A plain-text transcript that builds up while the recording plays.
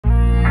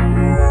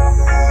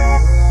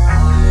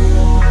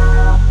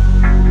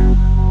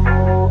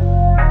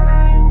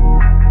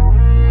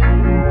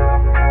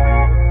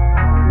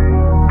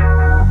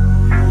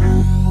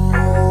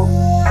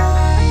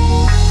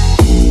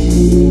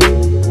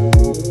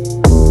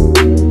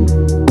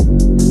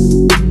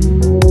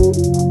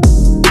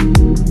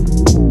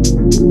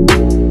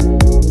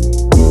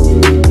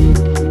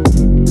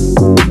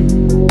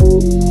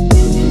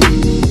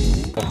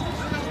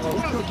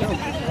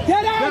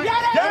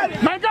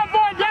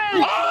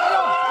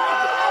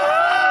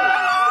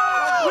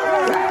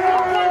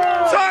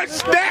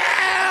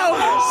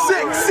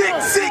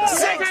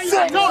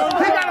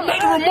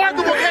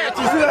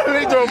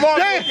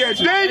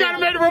Then you gotta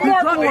make the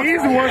remarkable one.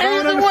 Easy one. He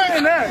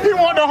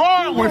want the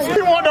hard ones.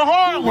 He want the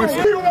hard ones.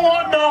 He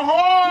want the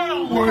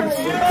hard ones.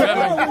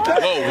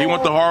 Oh, he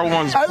want the hard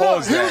ones.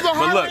 Pause that.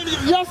 But look,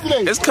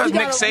 it's cause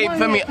Nick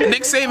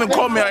Saban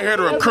called me out here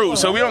to recruit,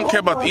 so we don't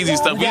care about the easy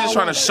stuff. We just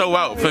trying to show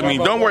out. For me,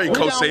 don't worry,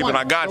 Coach Saban,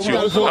 I got you.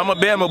 I'm a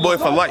Bama boy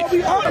for life, bro.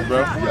 You know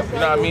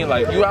what I mean?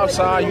 Like you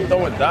outside, you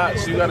throwing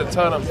dots, you gotta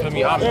turn up. For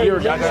me, I'm here.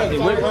 I gotta be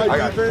with me.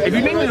 If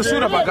you need me to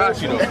shoot up, I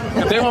got you though.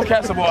 If they won't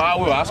catch the ball, I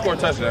will. I score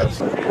touchdowns.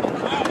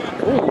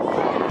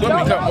 Let me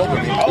come over.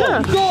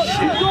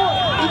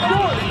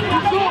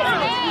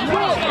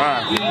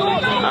 Alright.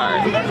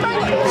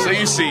 So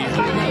you see,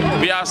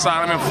 we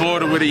outside, I'm in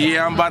Florida with a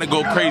year. I'm about to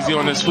go crazy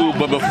on this food,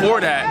 but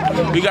before that,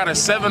 we got a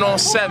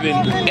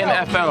 7-on-7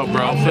 NFL,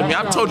 bro. For me,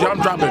 I told you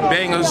I'm dropping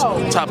bangers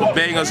on top of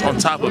bangers on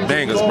top of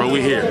bangers, bro.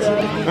 We here.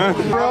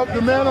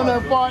 The man on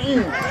that far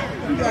end.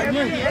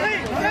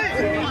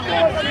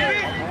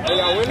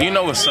 You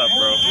know what's up,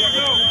 bro.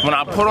 When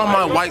I put on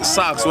my white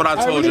socks, what I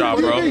told y'all,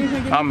 bro,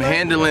 I'm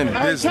handling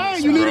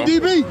business, bro.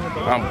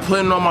 I'm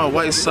putting on my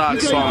white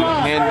socks, so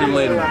I'm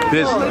handling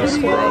business,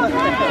 bro.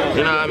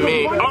 You know what I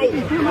mean? Oh,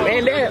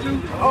 man, that.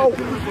 Oh.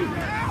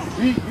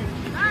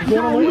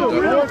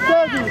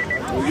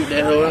 Get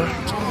that hell.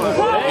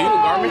 You the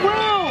garment?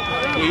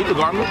 Yeah, you the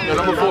garment? Yeah,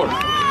 number 4. Oh,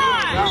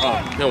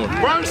 that one.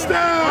 Burst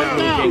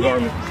down!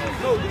 Garment.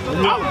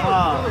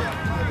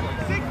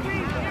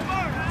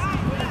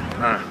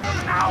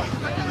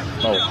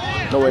 Oh,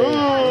 no way.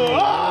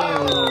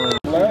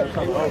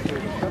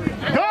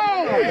 Go!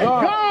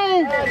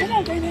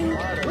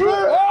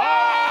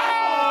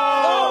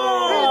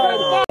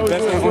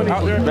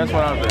 That's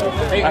what I'm saying.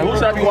 Hey, who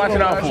should I be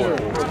watching out for?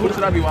 Who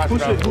should I be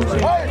watching out for?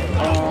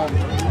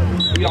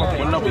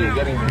 What number you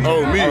getting?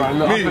 Oh, me.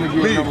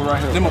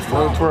 Number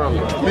 4.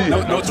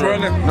 No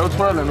twirling. No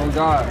twirling, on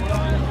God.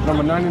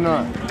 Number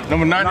 99.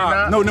 Number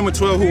 99? No, number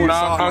 12 who on the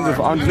side.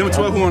 Number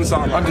 12 who on the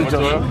side. I'm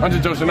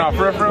just joking. Nah,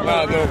 for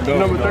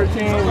number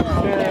 13.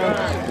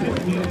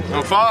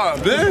 I'm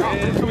 5,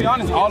 man. To be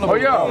honest, all of them. Oh,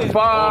 yeah,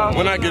 5.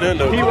 When I get in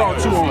though. He won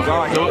 2 on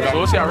God. So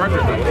what's your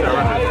record?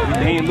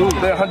 He ain't lose.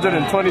 They're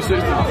 126 to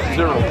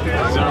 0.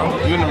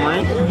 You in the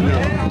Marine?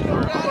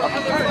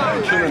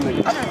 Yeah. Killing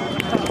niggas.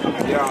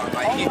 Yeah,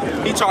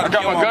 like he tried to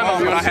got my gun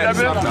on me. I had to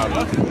stop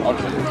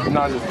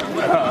now.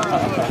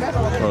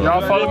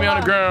 Y'all follow me on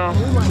the ground.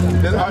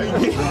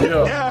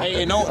 Yeah.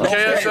 Hey, no, follow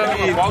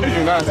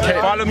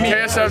me.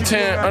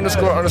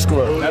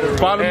 KSF10__.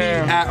 Follow me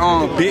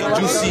at Big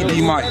Juicy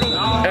D Mike.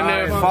 And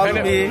then follow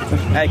me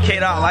at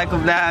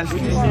K.Like-em-Nasty.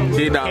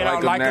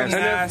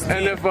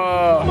 And if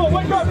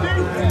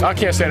I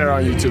can't say that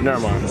on YouTube. Never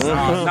mind.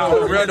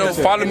 No, real though.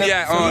 Follow me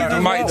at D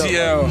Mike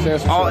GL.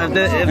 Oh, if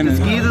the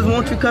skeezers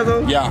want you,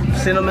 cousin,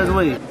 send them his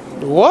way.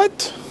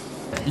 What?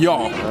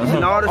 Y'all.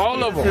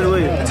 All of them.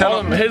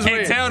 Tell them his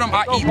way. Tell them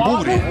I eat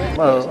booty.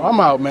 Bro, I'm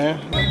out, man.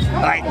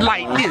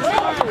 Like this.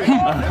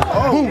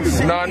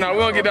 Nah, we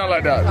don't get down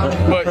like that.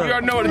 But you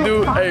already know what to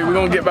do. Hey, we're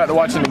gonna get back to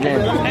watching the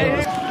game.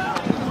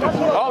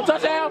 Oh,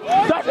 touchdown!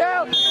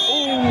 Touchdown!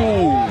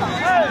 Ooh.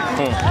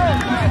 I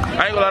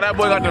ain't gonna lie, that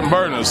boy got them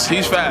burners.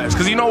 He's fast.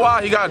 Cause you know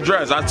why? He got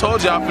dressed. I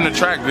told y'all from the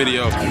track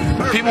video.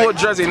 People with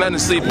dress ain't nothing to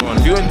sleep on.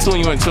 If you in tune,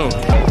 you in tune.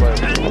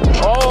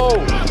 Oh!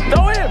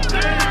 Throw him!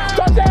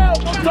 Touchdown!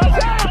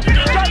 Touchdown!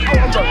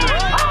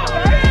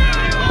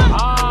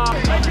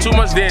 Too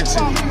much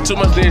dancing. Too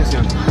much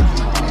dancing.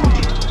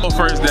 Little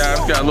first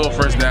down. Got a little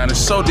first down. It's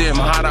so damn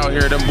hot out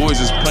here. Them boys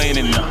is playing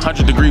in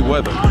 100-degree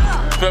weather.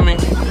 Feel me?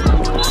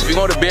 If you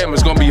go to Bama,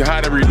 it's gonna be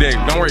hot every day.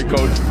 Don't worry,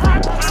 coach.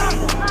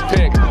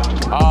 Pick.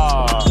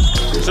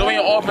 Show me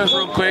your offense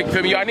real quick.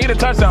 Feel me? I need a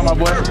touchdown, my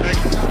boy.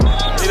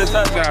 Need a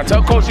touchdown.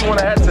 Tell coach you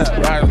want a headset.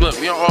 All right, look,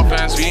 we on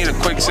offense. We need a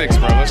quick 6,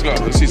 bro. Let's go.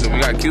 Let's see something.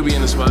 We got QB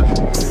in the spot.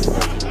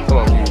 Come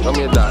on, throw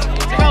me a dot.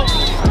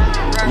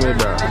 Throw me a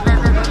dot.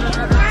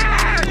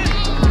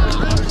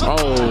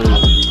 Oh.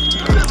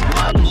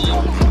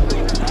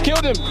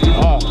 Killed him.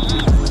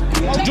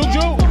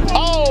 Juju.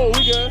 Oh,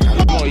 we good.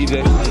 Come on,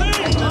 EJ.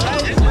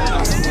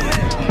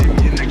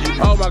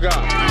 Oh my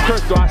God.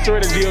 Crystal, I swear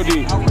to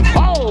GOD.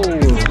 Oh.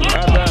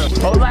 That's bad.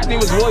 Oh, last name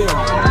was William.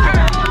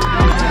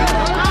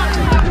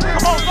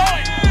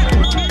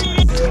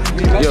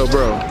 Yo,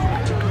 bro.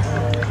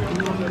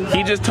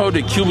 He just told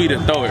the QB to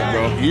throw it,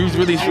 bro. We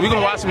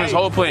gonna watch him his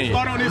whole play.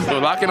 So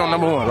lock it on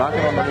number 1. Lock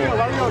it on number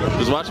 1.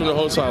 Just watch him the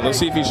whole time. Let's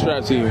see if he's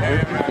strapped to you. See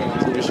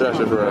if he's strapped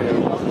to you right.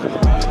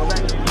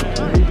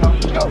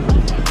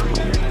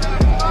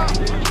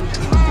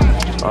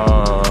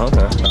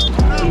 Okay.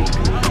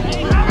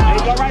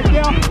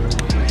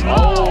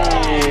 Oh.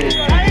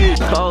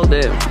 Hold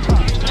it.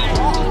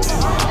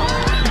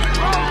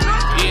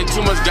 Eating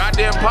too much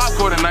goddamn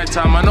popcorn at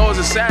nighttime. I know it was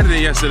a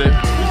Saturday yesterday.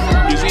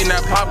 He was eating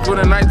that popcorn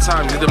at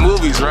nighttime at the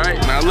movies, right?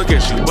 Now look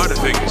at you,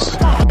 Butterfingers.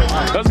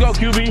 Let's go,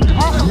 QB.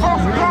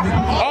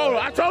 Oh,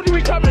 I told you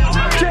we coming.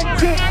 Check.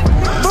 6.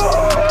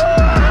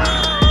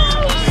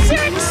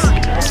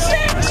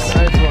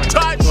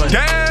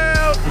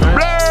 Touchdown.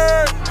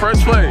 Blur.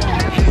 First play.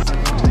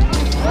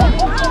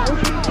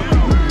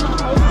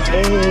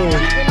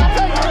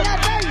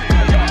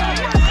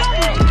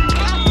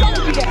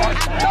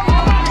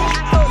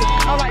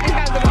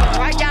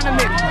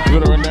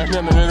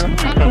 Montana,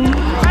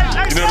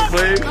 nigga. You know the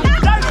phrase?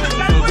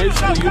 So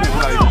basically, you just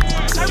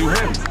like, you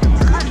him.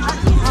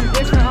 I'm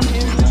different, I'm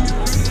him.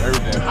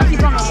 Everything. I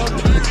keep on my logo.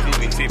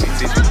 TV.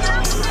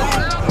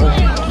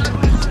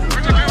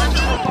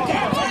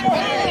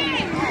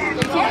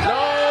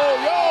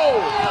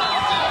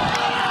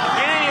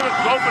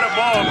 Go for the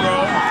ball, bro.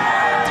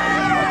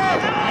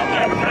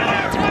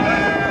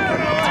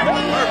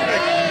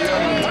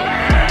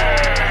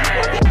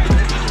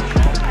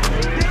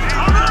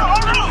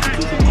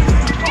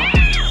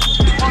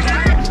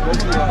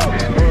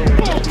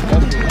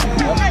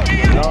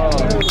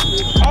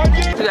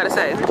 What you gotta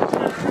say?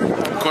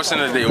 Question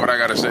of the day, what I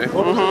gotta say?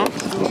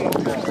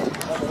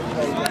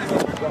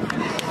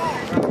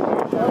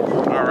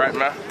 All right,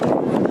 man. I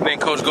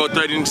think Coach Go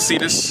 30 need to see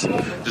this.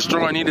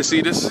 Deestroying need to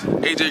see this.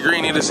 AJ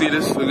Greene need to see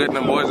this. We're getting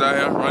them boys out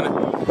here running,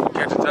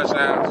 catching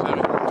touchdowns. You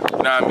know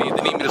what I mean?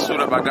 They need me to suit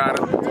up, I got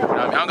it. You know what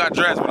I mean? I don't got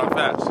dress, but I'm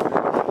fast.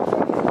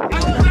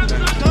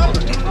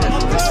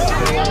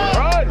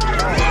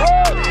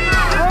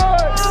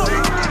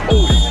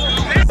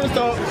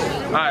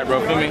 Alright, bro,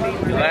 feel me?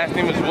 The last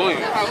name is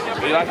Williams.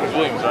 You like it,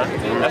 Williams, right?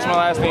 That's my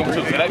last name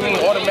too. So that means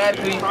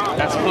automatically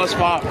that's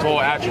 +5 for all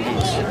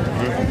attributes.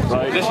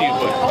 Right? This you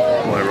put.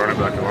 Play running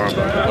back and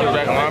linebacker. Running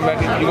back and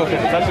linebacker. You gonna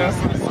catch a touchdown?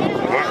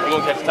 You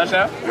gonna catch a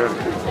touchdown? Yeah.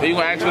 Then you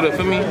gonna ask for the,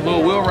 feel me,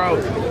 little wheel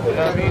route. You know what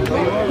I mean?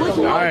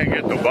 I ain't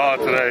get the ball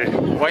today.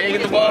 Why you ain't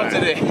get the ball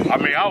today? I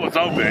mean, I was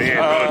open. He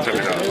ain't do it to me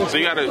though. So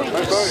you gotta,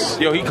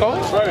 yo, he cold?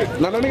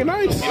 No, that nigga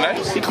nice. He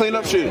nice? He clean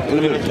up shit in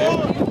the middle.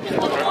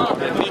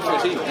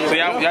 So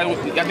y'all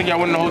think y'all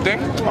win the whole thing?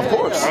 Of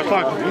course. I'm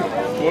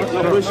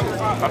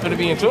finna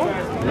be in two?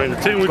 I mean, the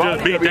team we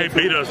just beat, they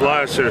beat us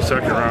last year,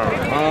 second round.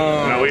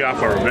 Now we out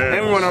for revenge.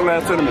 And we won our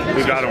last tournament.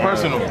 We got him.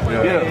 Personal.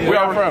 Yeah. Where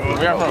y'all from?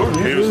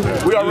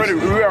 Houston. We already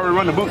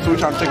run the boot, so we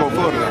trying to take over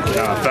Florida now.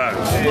 Nah,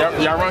 facts.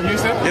 Y'all run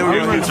Houston? Yeah, we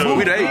run Houston.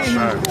 We the H.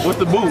 What's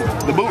the boot?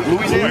 The boot,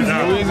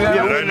 Louisiana.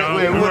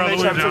 Louisiana? Yeah, we run their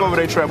trap, took over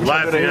their trap.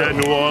 Lafayette,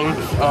 New Orleans.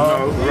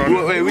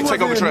 We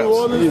take over traps.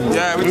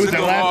 Yeah, we took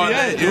over all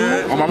that.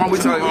 Yeah. Oh, my mom, we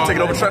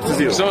taking over traps this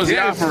year. So it's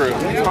y'all for real.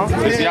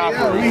 It's y'all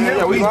for real.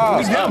 Yeah, we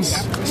live.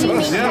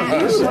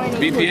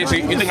 BPA, so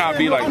you think I'll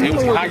be like,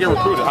 how I get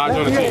recruited? How I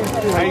join the team?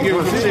 How you get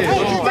recruited?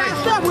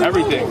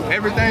 Everything.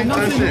 Everything? No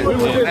shit.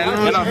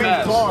 And I'm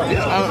fast.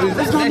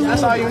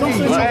 That's all you need.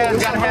 You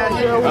gotta have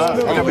You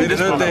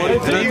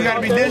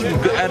gotta be digital.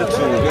 Good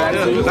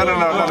attitude. No.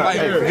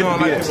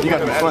 You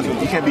gotta be funny.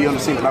 You can't be on the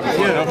team without being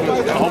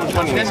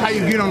funny. That's how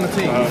you get on the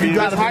team. You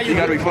gotta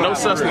be funny. No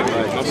such thing.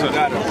 No such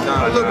thing.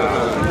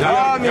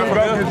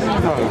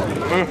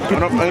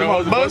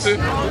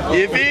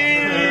 You feel me?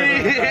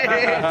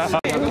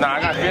 Nah, I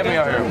got family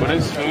out here, but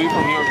it's we from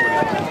New York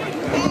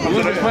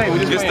with it. We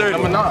just playing.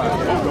 Number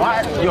 9.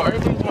 Why? Yo,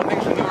 everything's one thing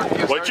from New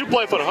York. Wait, you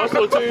play for the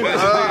Hustler team? We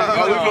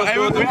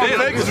did.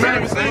 Wait, you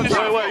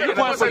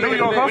play for New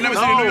York? We never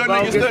seen New York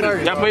niggas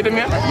study. Y'all played them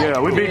yet? Yeah,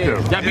 we beat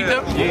them. Y'all beat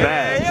them?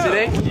 Bad.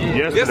 Today?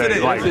 Yesterday,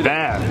 like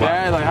bad.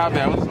 Yeah, like how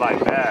bad? Like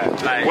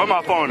bad. Where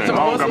my phone at?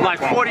 Like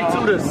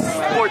 42 to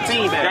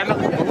 14, man.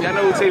 Y'all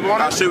know who Tavon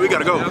Oh is? shit, we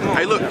gotta go.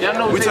 Hey, look,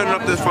 we turning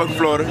up this fucking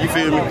Florida. You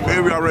feel me?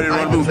 And we already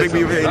run boots. Big B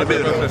in the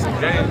building.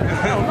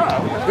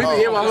 We be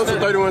here while hustle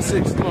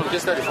 31-6.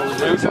 Just 34. We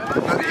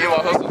be here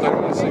while hustle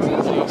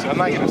 31-6. I'm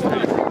not getting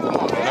straight.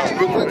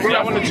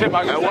 Y'all win the chip,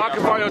 I got Hey, walk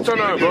in front of your turn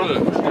up, bro.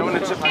 Y'all win the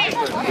chip, I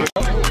got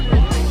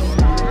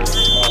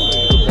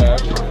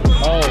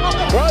oh,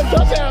 run,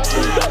 touchdown.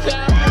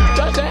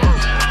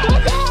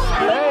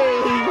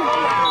 Hey.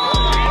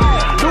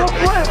 Do a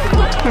flip.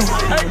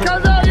 Hey,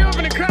 come on, you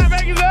open the crowd,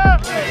 back it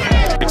up.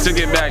 We took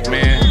it back,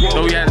 man.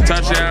 Though we had a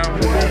touchdown,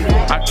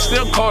 I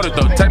still called it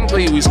though.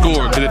 Technically, we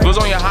scored. But if it was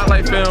on your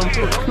highlight film,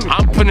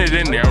 I'm putting it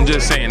in there. I'm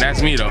just saying,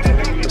 that's me though.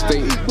 Let's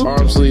take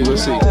arm sleeve.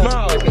 Let's see.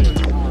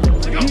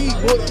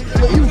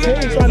 You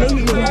changed, I know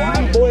you was a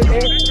boy,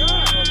 man.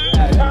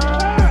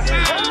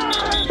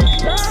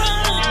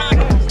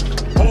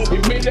 We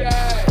made that.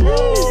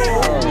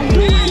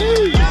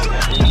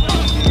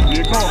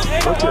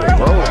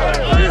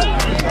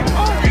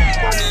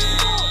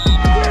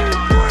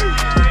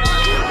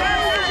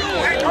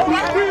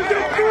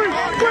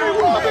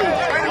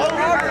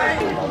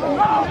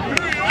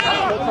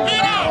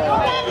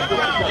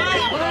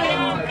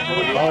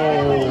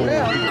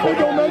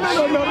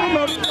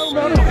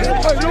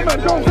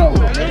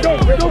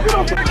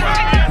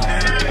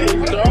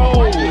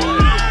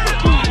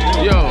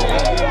 Yo,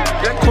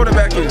 that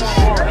quarterback is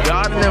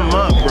yarding them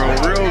up, bro.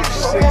 Real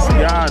 6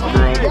 yards,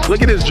 bro.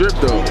 Look at his drip,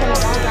 though.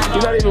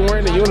 He's not even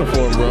wearing the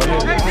uniform, bro.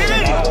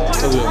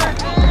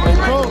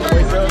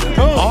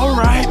 All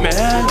right,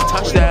 man.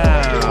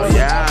 Touchdown.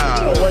 Yeah.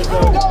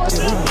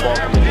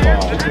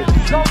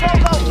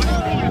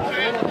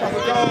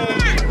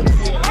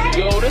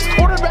 Yo, this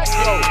quarterback,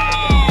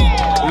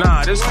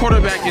 nah, this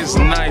quarterback is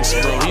nice,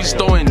 bro. He's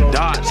throwing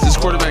dots. This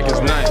quarterback is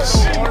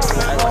nice.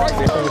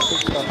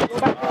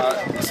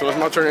 So it's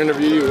my turn to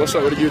interview you. What's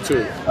up with the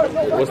YouTube?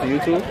 What's the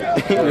YouTube?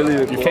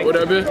 You fuck with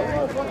that bit?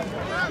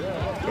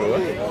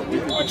 What?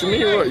 What you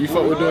mean? What? You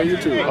fuck with doing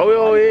YouTube?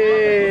 Oh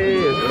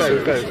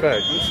yeah.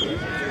 Facts.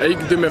 Hey, you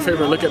can do me a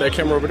favor and look at that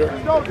camera over there.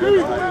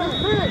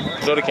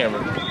 Show the camera.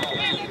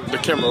 The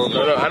camera over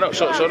there. No, I don't.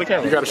 Show the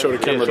camera. You gotta show the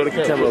camera. Show the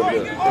camera over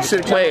there. You see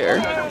the camera? Where?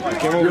 The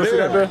camera over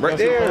there? Right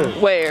there.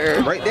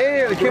 Where? Right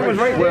there. The camera's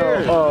right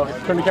there.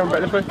 Turn the camera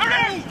back this way.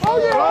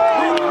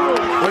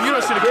 Well, you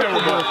don't see the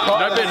camera, but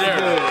that bit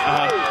there.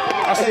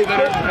 I see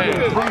that. Hey,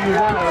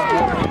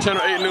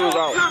 Channel 8 News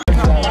out.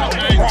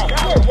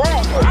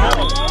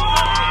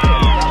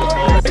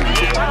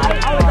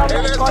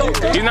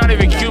 He's not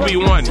even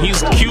QB1.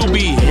 He's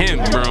QB him,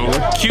 bro.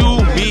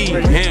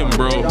 QB him,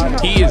 bro.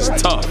 He is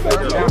tough.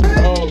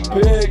 Oh,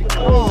 big.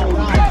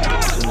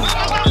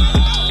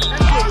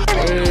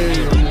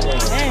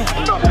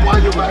 Why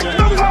you back?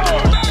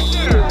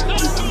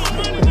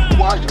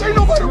 Why ain't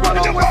nobody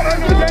running away?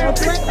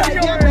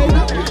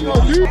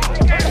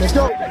 Let's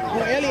go.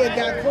 Elliot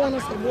got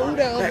corners for who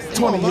the other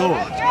 20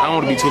 yards. I don't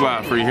want to be too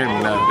loud for you hear me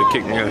now. They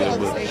kick me out of here,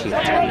 but shit.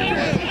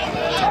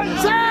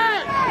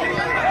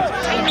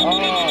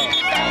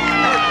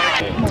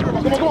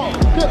 Come on.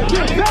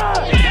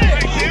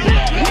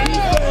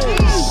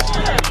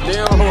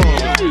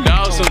 That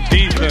was some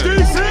defense.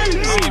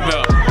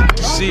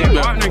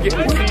 Seatbelt. Partner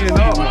getting seated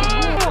up.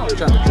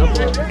 Trying to jump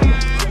up.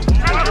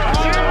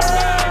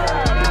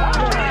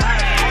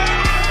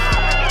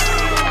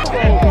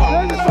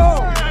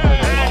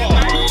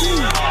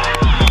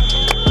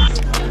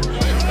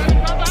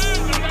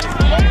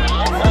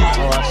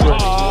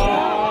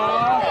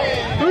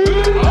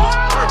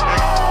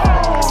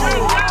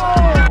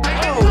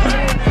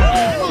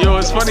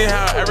 It's funny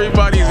how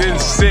everybody's in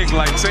sync.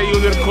 Like, say you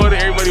was in the quarter,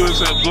 everybody was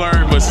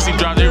blurred, but since he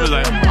dropped, everybody was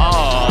like,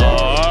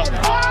 aww.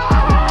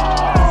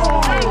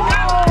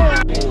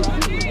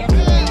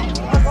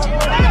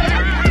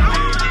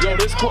 Yo,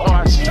 this cool.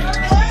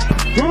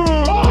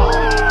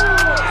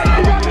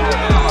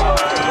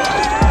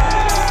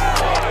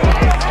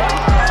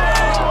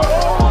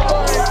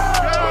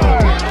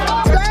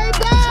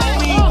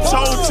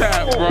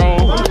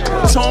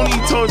 Tony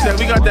toe tap,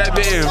 we got that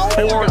bit in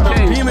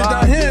 4K. Demons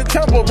down here in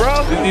Temple,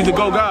 bro. These the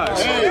go guys.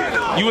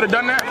 You would have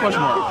done that?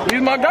 Question mark.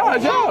 These my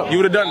guys, yeah. You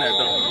would have done that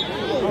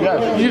though.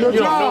 Yeah. You don't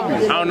know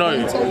me. I don't know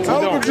you.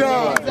 Uncle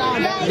John.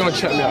 You're gonna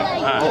check me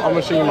out. Right. I'm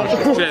gonna show you my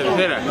shit.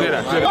 Say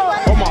that.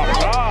 Oh my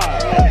God.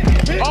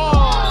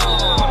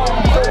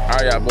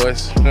 Alright, y'all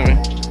boys. Feel me?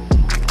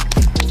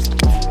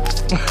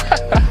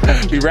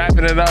 We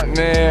wrapping it up,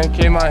 man.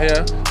 Came out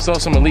here, saw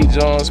some Elite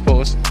Jones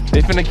posts.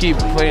 They finna keep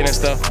playing and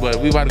stuff, but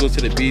we about to go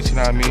to the beach, you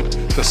know what I mean?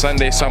 It's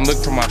Sunday, so I'm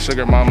looking for my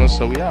sugar mamas,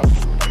 so we out.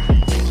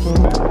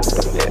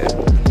 Yeah.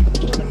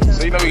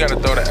 So you know we gotta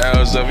throw the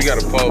L's up. We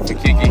gotta pull for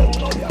Kiki.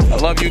 I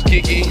love you,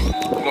 Kiki.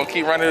 We're gonna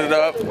keep running it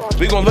up.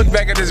 We're gonna look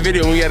back at this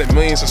video when we had 1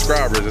 million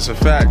subscribers. It's a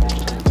fact.